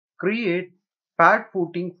create pad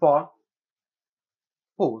footing for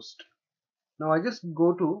post. Now I just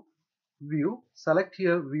go to view, select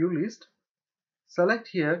here view list, select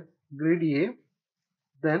here grid A,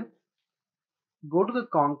 then go to the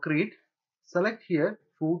concrete, select here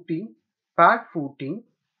footing, pad footing,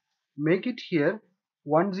 make it here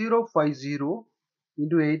 1050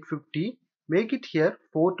 into 850, make it here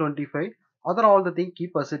 425, other all the thing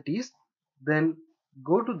keep as it is, then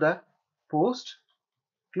go to the post,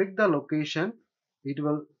 click the location, it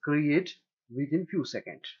will create within few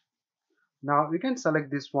seconds. Now you can select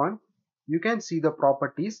this one, you can see the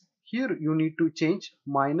properties, here you need to change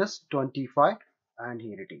 -25 and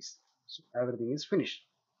here it is. So everything is finished.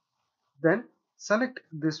 Then select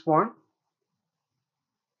this one,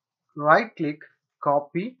 right click,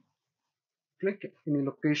 copy, click in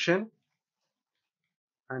location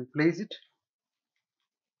and place it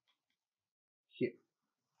here.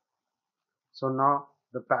 So now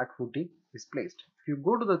the pad footing is placed. If you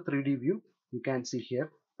go to the 3D view, you can see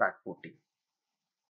here pad footing.